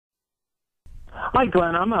Hi,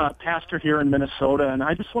 Glenn. I'm a pastor here in Minnesota, and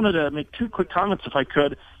I just wanted to make two quick comments, if I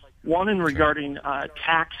could. One, in regarding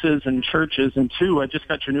taxes and churches, and two, I just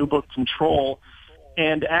got your new book, Control.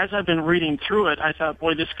 And as I've been reading through it, I thought,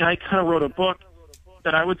 boy, this guy kind of wrote a book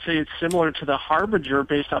that I would say is similar to the Harbinger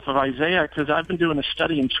based off of Isaiah, because I've been doing a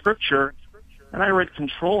study in Scripture, and I read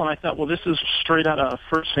Control, and I thought, well, this is straight out of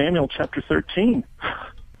 1 Samuel chapter 13.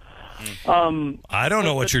 I don't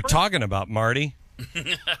know what you're talking about, Marty.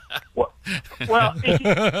 Well,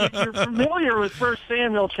 if you're familiar with 1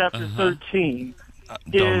 Samuel chapter 13,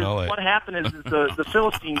 what happened is the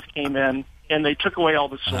Philistines came in and they took away all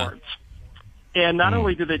the swords. And not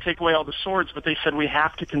only did they take away all the swords, but they said we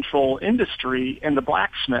have to control industry and the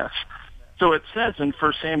blacksmiths. So it says in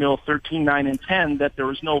 1 Samuel 13, 9, and 10 that there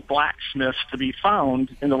was no blacksmiths to be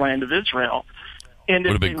found in the land of Israel. And it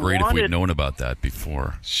would have been great if we'd known about that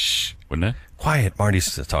before. Shh, wouldn't it? Quiet,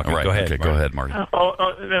 Marty's talking. All right, go ahead. Okay, go ahead, Marty.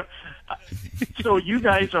 So you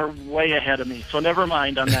guys are way ahead of me, so never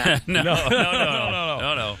mind on that.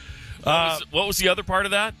 No. What was the other part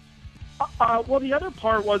of that? Well, the other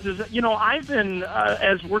part was, I've been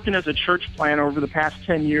as working as a church planner over the past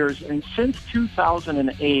 10 years, and since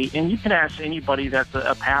 2008, and you can ask anybody that's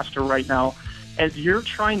a pastor right now, as you're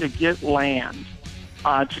trying to get land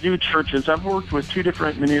to do churches, I've worked with 2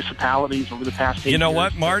 different municipalities over the past 8 years. You know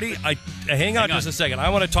what, Marty? Hang on just a second. I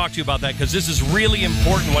want to talk to you about that because this is really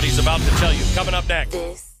important what he's about to tell you. Coming up next.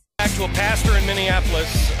 Back to a pastor in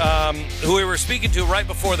Minneapolis who we were speaking to right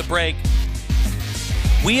before the break.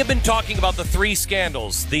 We have been talking about the 3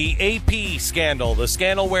 scandals. The AP scandal, the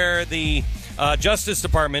scandal where the Justice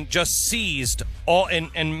Department just seized all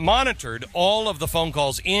and monitored all of the phone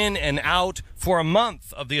calls in and out for a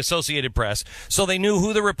month of the Associated Press, so they knew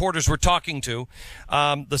who the reporters were talking to.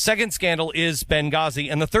 The second scandal is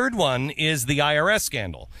Benghazi, and the third one is the IRS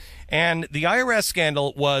scandal. And the IRS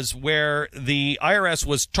scandal was where the IRS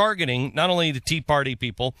was targeting not only the Tea Party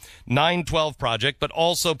people, 9/12 Project, but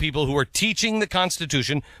also people who were teaching the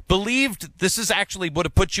Constitution, believed, this is actually would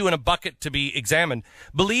have put you in a bucket to be examined,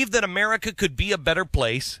 believed that America could be a better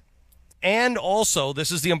place, and also,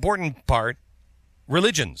 this is the important part,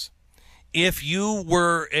 religions. If you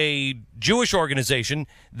were a Jewish organization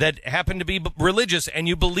that happened to be religious and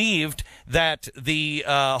you believed that the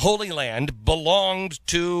Holy Land belonged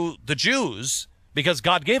to the Jews because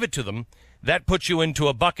God gave it to them, that puts you into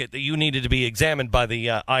a bucket that you needed to be examined by the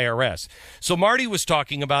IRS. So Marty was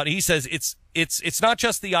talking about, he says it's not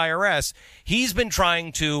just the IRS. He's been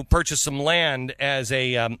trying to purchase some land as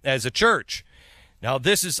a church. Now,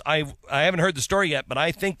 this is, I haven't heard the story yet, but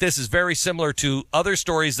I think this is very similar to other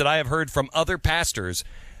stories that I have heard from other pastors,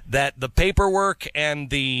 that the paperwork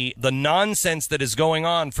and the nonsense that is going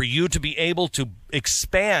on for you to be able to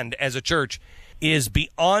expand as a church is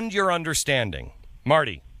beyond your understanding.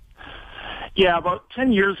 Marty. Yeah, about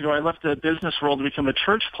 10 years ago, I left the business world to become a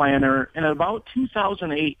church planner. And about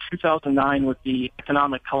 2008, 2009, with the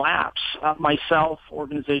economic collapse, myself,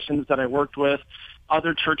 organizations that I worked with,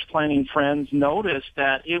 other church planning friends noticed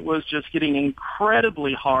that it was just getting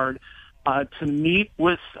incredibly hard to meet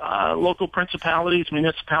with local principalities,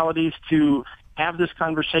 municipalities, to have this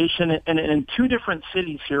conversation. And in 2 different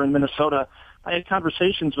cities here in Minnesota, I had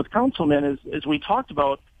conversations with councilmen as we talked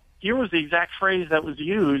about. Here was the exact phrase that was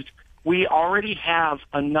used: we already have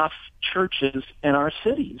enough churches in our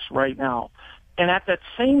cities right now. And at that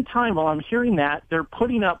same time, while I'm hearing that, they're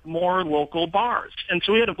putting up more local bars. And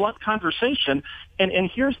so we had a blunt conversation, and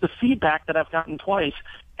here's the feedback that I've gotten twice.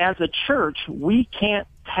 As a church, we can't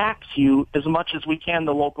tax you as much as we can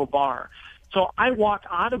the local bar. So I walk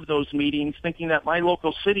out of those meetings thinking that my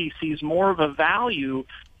local city sees more of a value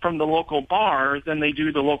from the local bar than they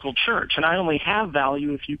do the local church. And I only have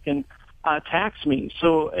value if you can tax me.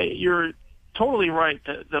 So you're totally right.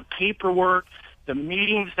 The paperwork, the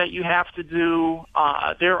meetings that you have to do,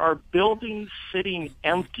 there are buildings sitting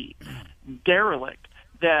empty, derelict,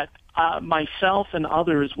 that myself and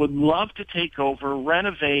others would love to take over,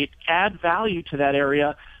 renovate, add value to that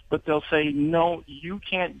area, but they'll say, no, you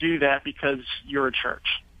can't do that because you're a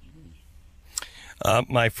church.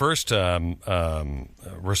 My first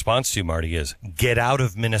response to you, Marty, is get out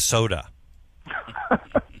of Minnesota.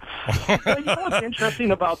 Well, you know what's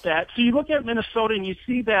interesting about that? So you look at Minnesota and you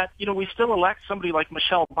see that, we still elect somebody like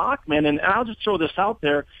Michelle Bachmann, and I'll just throw this out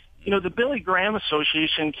there. The Billy Graham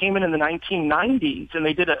Association came in the 1990s, and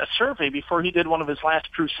they did a survey before he did one of his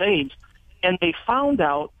last crusades, and they found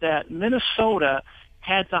out that Minnesota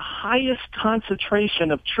had the highest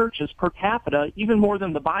concentration of churches per capita, even more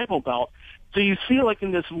than the Bible Belt. So you see, like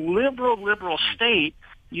in this liberal state,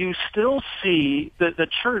 you still see the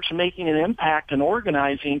church making an impact and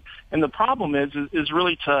organizing. And the problem is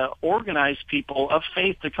really to organize people of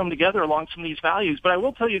faith to come together along some of these values. But I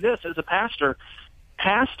will tell you this, as a pastor,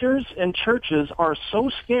 pastors and churches are so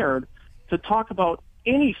scared to talk about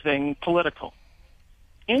anything political.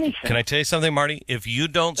 Anything. Can I tell you something, Marty? If you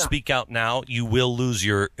don't speak out now, you will lose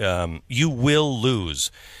your ability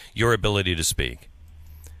to speak.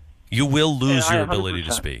 You will lose your ability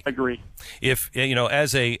to speak. Agree. If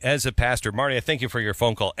as a pastor, Marty, I thank you for your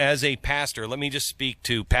phone call. As a pastor, let me just speak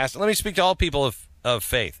to all people of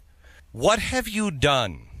faith. What have you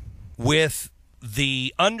done with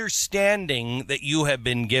the understanding that you have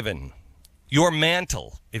been given? Your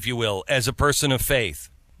mantle, if you will, as a person of faith,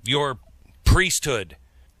 your priesthood.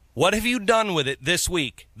 What have you done with it this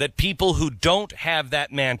week that people who don't have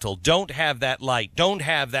that mantle, don't have that light, don't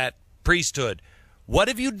have that priesthood, what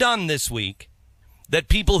have you done this week that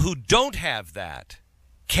people who don't have that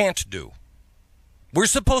can't do? We're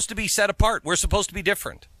supposed to be set apart. We're supposed to be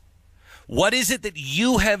different. What is it that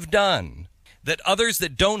you have done that others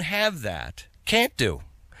that don't have that can't do?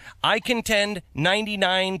 I contend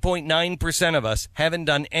 99.9% of us haven't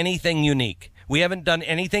done anything unique. We haven't done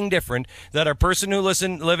anything different that our person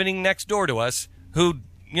living next door to us, who,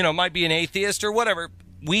 might be an atheist or whatever,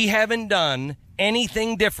 we haven't done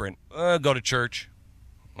anything different. Go to church.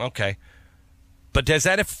 Okay. But has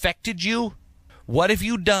that affected you? What have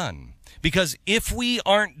you done? Because if we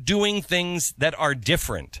aren't doing things that are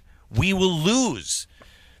different, we will lose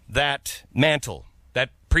that mantle,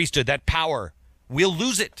 that priesthood, that power. We'll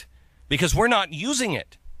lose it because we're not using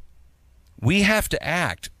it. We have to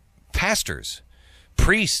act. Pastors,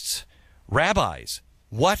 priests, rabbis,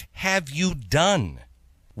 what have you done?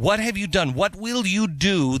 What have you done? What will you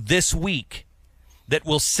do this week that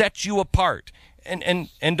will set you apart?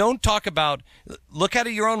 And don't talk about, look at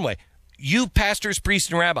it your own way. You pastors, priests,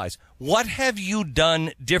 and rabbis, what have you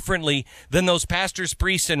done differently than those pastors,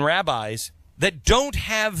 priests, and rabbis that don't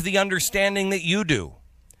have the understanding that you do,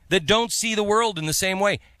 that don't see the world in the same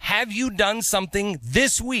way? Have you done something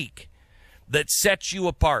this week that sets you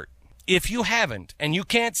apart? If you haven't, and you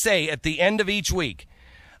can't say at the end of each week,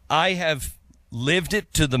 I have lived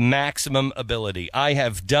it to the maximum ability. I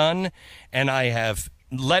have done, and I have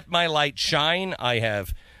let my light shine. I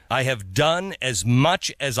have done as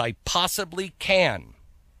much as I possibly can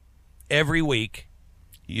every week.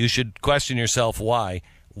 You should question yourself why.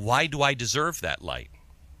 Why do I deserve that light?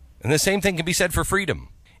 And the same thing can be said for freedom.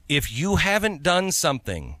 If you haven't done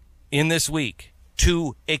something in this week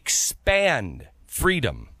to expand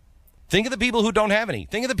freedom, think of the people who don't have any.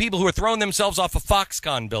 Think of the people who are throwing themselves off of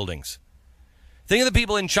Foxconn buildings. Think of the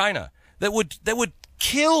people in China that would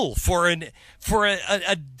kill for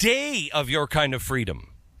a day of your kind of freedom.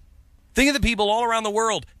 Think of the people all around the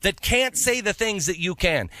world that can't say the things that you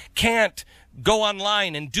can't go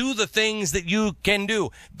online and do the things that you can do.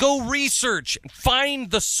 Go research,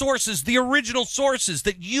 find the sources, the original sources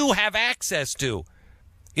that you have access to.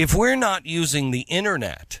 If we're not using the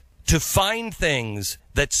internet to find things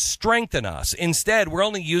that strengthen us, instead we're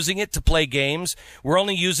only using it to play games, we're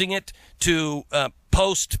only using it to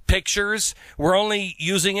post pictures, we're only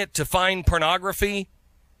using it to find pornography.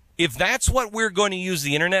 If that's what we're going to use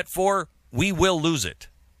the internet for, we will lose it.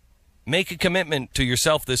 Make a commitment to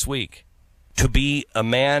yourself this week to be a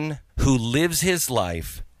man who lives his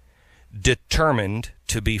life determined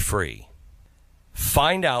to be free.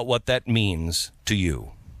 Find out what that means to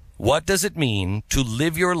you. What does it mean to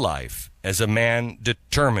live your life as a man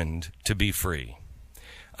determined to be free?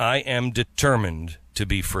 I am determined to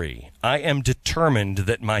be free. I am determined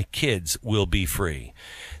that my kids will be free.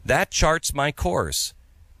 That charts my course.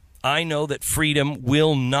 I know that freedom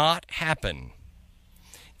will not happen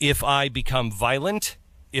if I become violent,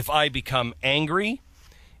 if I become angry,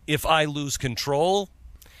 if I lose control,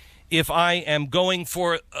 if I am going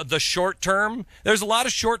for the short term. There's a lot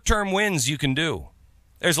of short-term wins you can do.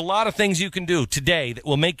 There's a lot of things you can do today that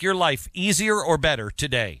will make your life easier or better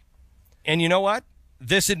today. And you know what?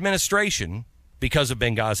 This administration, because of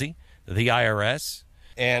Benghazi, the IRS,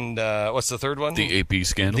 and what's the third one? The AP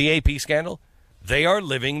scandal. The AP scandal. They are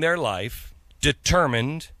living their life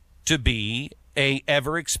determined to be a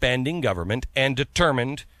ever-expanding government and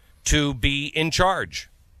determined to be in charge.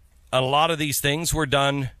 A lot of these things were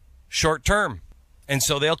done short-term, and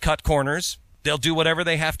so they'll cut corners. They'll do whatever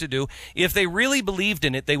they have to do. If they really believed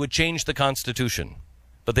in it, they would change the Constitution.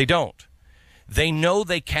 But they don't. They know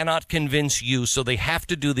they cannot convince you, so they have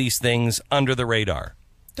to do these things under the radar.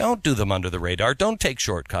 Don't do them under the radar. Don't take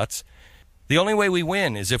shortcuts. The only way we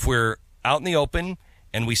win is if we're out in the open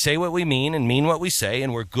and we say what we mean and mean what we say,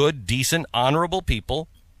 and we're good, decent, honorable people,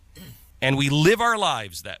 and we live our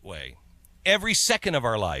lives that way, every second of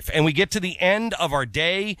our life, and we get to the end of our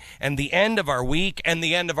day and the end of our week and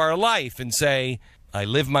the end of our life and say, I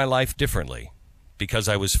lived my life differently because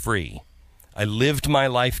I was free. I lived my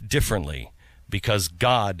life differently because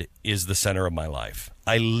God is the center of my life.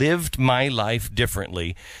 I lived my life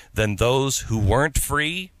differently than those who weren't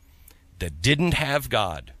free, that didn't have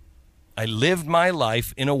God. I lived my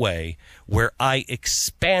life in a way where I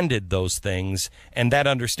expanded those things and that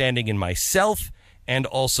understanding in myself and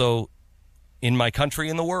also in my country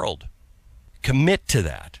and the world. Commit to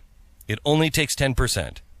that. It only takes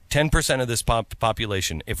 10%. 10% of this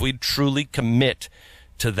population. If we truly commit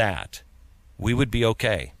to that, we would be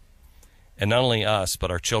okay. And not only us,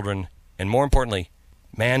 but our children, and more importantly,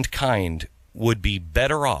 mankind would be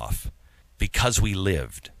better off because we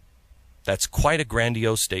lived. That's quite a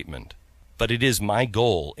grandiose statement, but it is my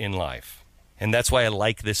goal in life. And that's why I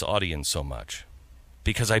like this audience so much,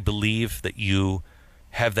 because I believe that you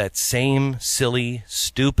have that same silly,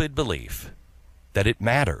 stupid belief that it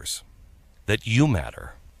matters, that you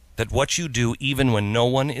matter, that what you do even when no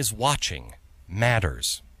one is watching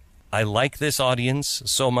matters. I like this audience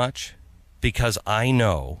so much because I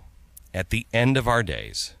know at the end of our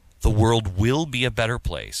days, the world will be a better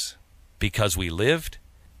place because we lived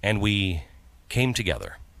and we came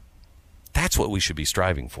together. That's what we should be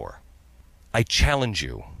striving for. I challenge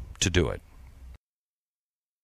you to do it.